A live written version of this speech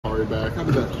Zakhari back. How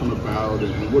did that come about,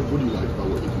 and what do you like about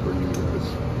what he can bring to you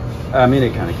guys? I mean,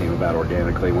 it kind of came about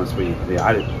organically. Once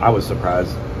I was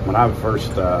surprised when I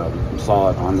first saw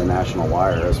it on the national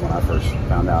wire. Is when I first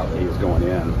found out that he was going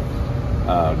in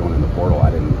the portal.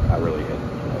 I really had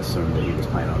assumed that he was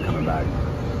planning on coming back,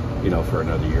 for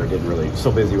another year. Didn't really,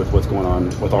 so busy with what's going on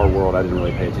with our world, I didn't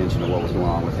really pay attention to what was going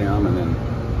on with him. And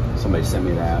then somebody sent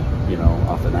me that,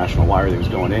 off the national wire that he was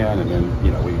going in. And then,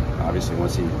 we obviously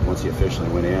once he officially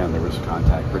went in, there was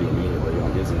contact pretty immediately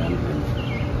on his end.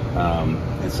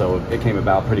 And so it came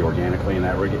about pretty organically in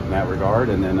that regard.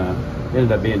 And then it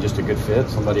ended up being just a good fit.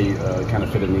 Somebody kind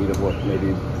of fit a need of what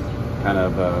maybe kind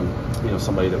of,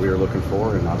 somebody that we were looking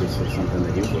for, and obviously something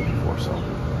that he was looking for. So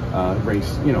it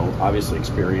brings, obviously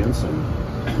experience and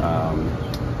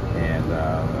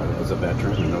as a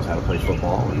veteran who knows how to play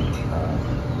football, and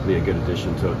be a good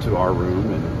addition to our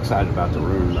room, and excited about the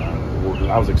room.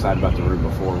 I was excited about the room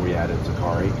before we added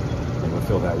Zakhari, and we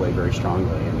feel that way very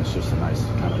strongly, and it's just a nice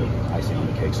kind of icing on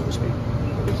the cake, so to speak.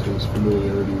 Is his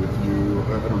familiarity with you,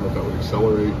 I don't know if that would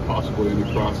accelerate possibly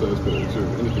any process, but is there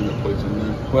anything that plays in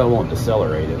there? Well, it won't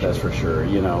decelerate it, that's for sure.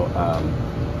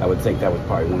 I would think that was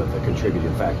probably one of the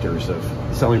contributing factors of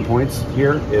selling points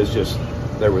here, is just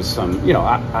there was some,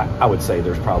 I would say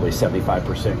there's probably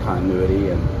 75%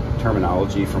 continuity and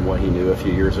terminology from what he knew a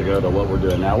few years ago to what we're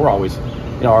doing now. We're always,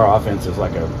 our offense is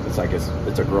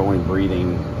it's a growing,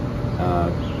 breathing,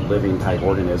 living type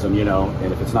organism,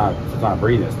 and if it's not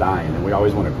breathing, it's dying, and we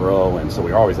always want to grow, and so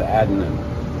we're always adding and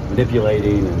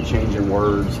manipulating and changing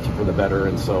words for the better,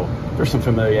 and so there's some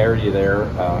familiarity there,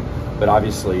 but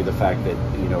obviously the fact that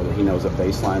that he knows a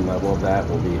baseline level of that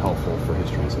will be helpful for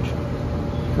his transition.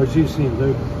 Coach, you've seen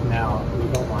Luke now,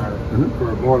 Luke Altmaier,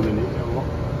 for more than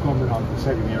coming out the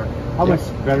second year. How much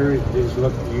better does he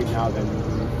look to you now than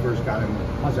when you first got him?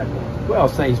 How's that going? Well, I'll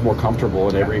say he's more comfortable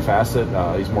in every facet.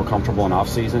 He's more comfortable in off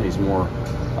season. He's more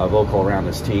vocal around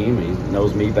his team. He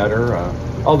knows me better.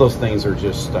 All those things are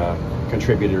just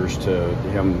contributors to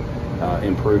him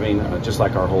improving, just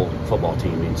like our whole football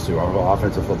team needs to. Our whole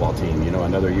offensive football team.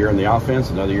 Another year in the offense,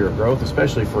 another year of growth,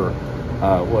 especially for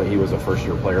he was a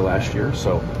first-year player last year.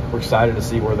 So we're excited to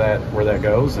see where that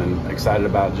goes, and excited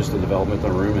about just the development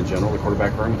of the room in general, the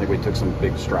quarterback room. I think we took some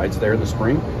big strides there in the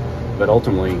spring, but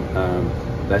ultimately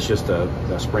that's just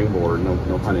a springboard,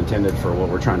 no pun intended, for what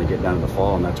we're trying to get down in the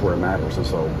fall, and that's where it matters. And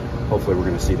so hopefully we're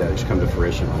going to see that just come to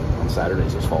fruition on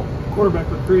Saturdays this fall. Quarterback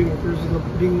recruiting appears to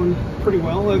be doing one pretty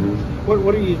well.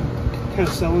 What are you kind of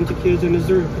selling to kids, and is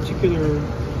there a particular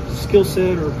skill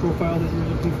set or profile that you're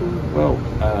looking for? Well,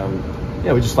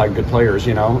 we just like good players,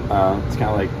 it's kind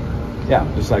of like,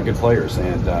 just like good players,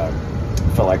 and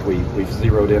felt like we've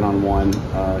zeroed in on one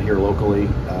here locally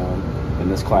in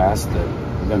this class that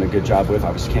we've done a good job with.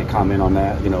 I just can't comment on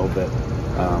that, but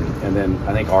and then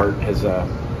I think Art has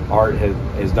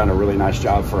done a really nice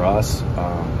job for us,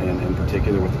 and in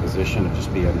particular with the position of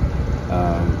just being,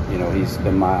 he's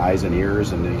been my eyes and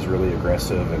ears, and he's really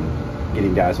aggressive and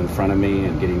getting guys in front of me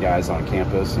and getting guys on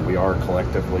campus, and we are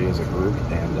collectively as a group,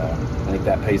 and I think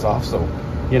that pays off. So,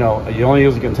 you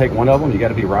only can take one of them. You got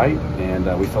to be right,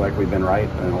 and we feel like we've been right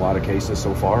in a lot of cases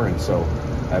so far, and so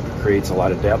that creates a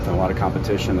lot of depth and a lot of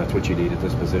competition. That's what you need at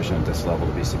this position, at this level,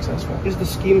 to be successful. Is the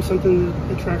scheme something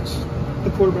that attracts the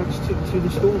quarterbacks to the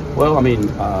school? Well, I mean,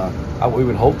 we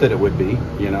would hope that it would be,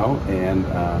 and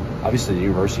obviously the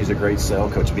university is a great sell.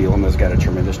 Coach Bielema has got a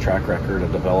tremendous track record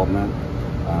of development.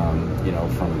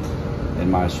 From in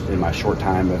my short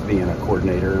time of being a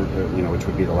coordinator, which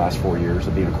would be the last 4 years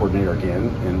of being a coordinator again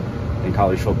in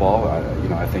college football,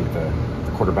 I think the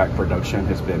quarterback production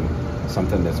has been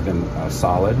something that's been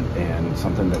solid and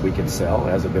something that we can sell.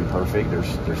 It hasn't been perfect.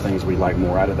 There's things we'd like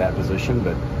more out of that position,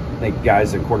 but I think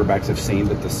guys and quarterbacks have seen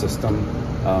that the system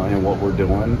and what we're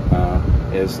doing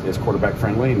is quarterback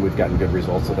friendly, and we've gotten good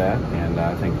results of that, and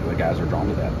I think the guys are drawn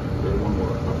to that. One more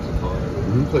about Zakhari.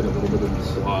 You played a little bit in the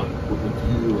slot with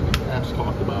you, and Ash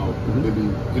talked about maybe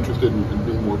interested in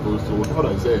being more versatile. Without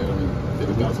Isaiah, I mean, they had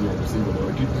a 1,000-yard receiver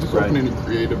there. Does this open any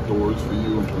creative doors for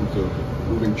you in terms of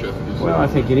moving chess? Well, I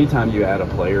think anytime you add a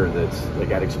player that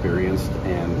got experienced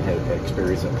and had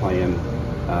experience at playing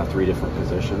 3 different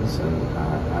positions, and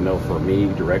I know for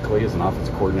me directly as an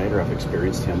offensive coordinator, I've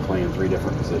experienced him playing 3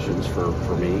 different positions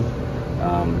for me.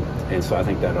 And so I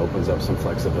think that opens up some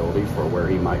flexibility for where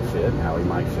he might fit and how he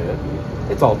might fit.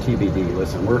 And it's all TBD.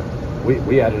 Listen,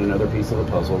 we added another piece of the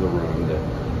puzzle, the room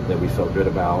that we felt good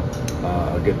about,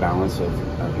 a good balance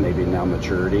of maybe now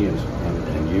maturity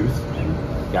and youth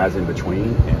and guys in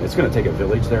between. And it's going to take a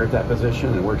village there at that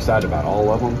position, and we're excited about all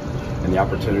of them and the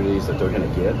opportunities that they're going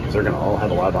to get, because they're going to all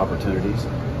have a lot of opportunities.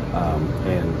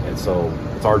 And so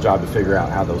it's our job to figure out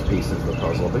how those pieces of the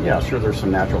puzzle. But yeah, sure, there's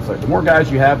some natural fit. The more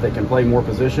guys you have that can play more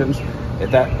positions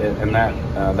at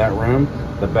that room,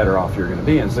 the better off you're going to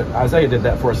be. And so Isaiah did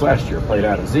that for us last year. Played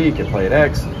out of Zeke, and played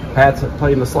X. Pat's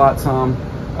played in the slot some.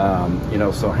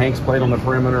 So Hank's played on the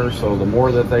perimeter. So the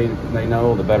more that they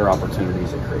know, the better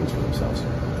opportunities it creates for themselves.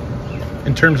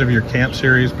 In terms of your camp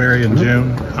series, Barry, in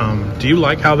June, do you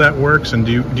like how that works? And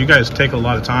do you guys take a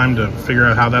lot of time to figure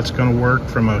out how that's going to work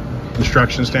from a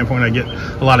instruction standpoint? I get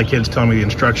a lot of kids telling me the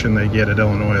instruction they get at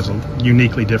Illinois is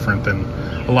uniquely different than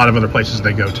a lot of other places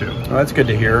they go to. Well, that's good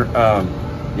to hear.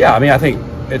 Yeah, I mean, I think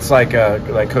it's like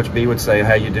Coach B would say,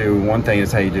 how you do one thing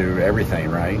is how you do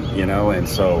everything, right? And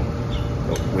so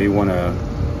we want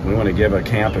to give a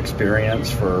camp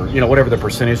experience for, whatever the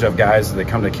percentage of guys that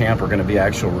come to camp are going to be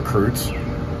actual recruits,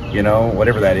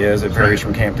 whatever that is. It varies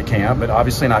from camp to camp, but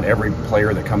obviously not every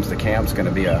player that comes to camp is going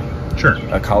to be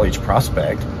a college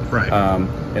prospect. Right.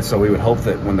 And so we would hope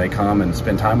that when they come and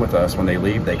spend time with us, when they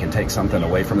leave, they can take something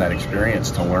away from that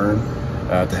experience to learn,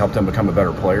 to help them become a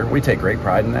better player. We take great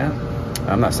pride in that.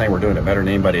 I'm not saying we're doing it better than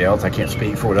anybody else. I can't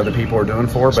speak for what other people are doing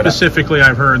for. But specifically,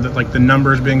 I've heard that like the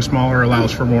numbers being smaller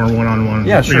allows for more one-on-one.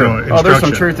 Yeah, sure. There's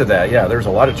some truth to that. Yeah, there's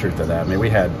a lot of truth to that. I mean, we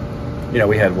had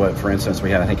what, for instance, we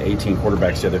had I think 18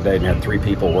 quarterbacks the other day, and had 3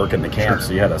 people working the camp,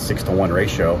 so you had a 6-to-1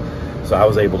 ratio. So I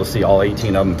was able to see all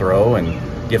 18 of them throw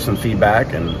and give some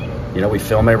feedback, and we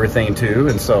film everything too.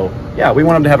 And so yeah, we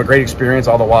want them to have a great experience.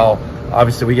 All the while,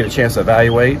 obviously, we get a chance to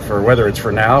evaluate for whether it's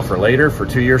for now, for later, for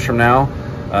 2 years from now.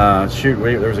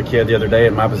 There was a kid the other day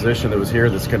in my position that was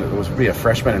here was be a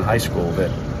freshman in high school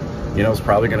that, is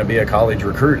probably going to be a college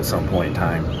recruit at some point in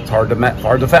time. It's hard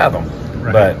to fathom,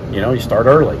 right. But you start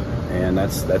early, and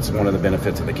that's one of the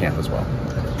benefits of the camp as well.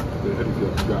 How do you feel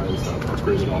like you guys have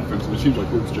upgraded offensive? It seems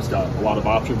like Luke's just got a lot of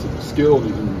options of the skill,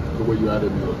 and the way you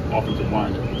added the offensive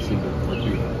line, it seemed like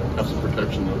you have some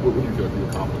protection. What do you feel like you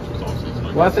accomplished this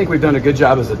offseason? Well, I think we've done a good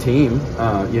job as a team,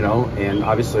 and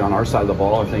obviously on our side of the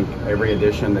ball, I think every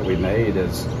addition that we've made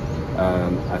is,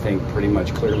 I think, pretty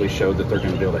much clearly showed that they're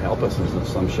going to be able to help us in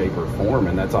some shape or form,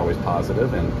 and that's always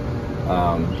positive. And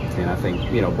I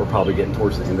think, we're probably getting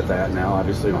towards the end of that now.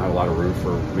 Obviously, we don't have a lot of room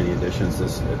for many additions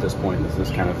at this point. This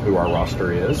is kind of who our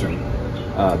roster is, and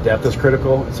depth is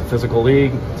critical. It's a physical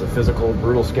league. It's a physical,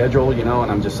 brutal schedule, and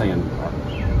I'm just saying,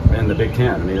 in the Big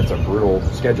Ten, I mean, it's a brutal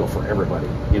schedule for everybody,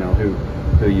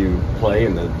 who you play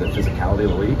and the physicality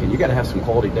of the league. And you got to have some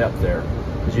quality depth there,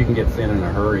 because you can get thin in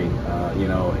a hurry,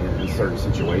 in certain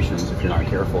situations if you're not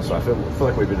careful. So I feel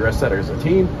like we've addressed that as a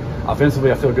team.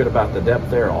 Offensively, I feel good about the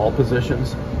depth there, all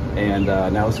positions. And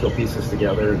now let's go piece this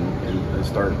together and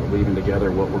start weaving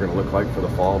together what we're going to look like for the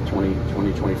fall of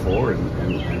 2024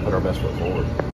 and put our best foot forward.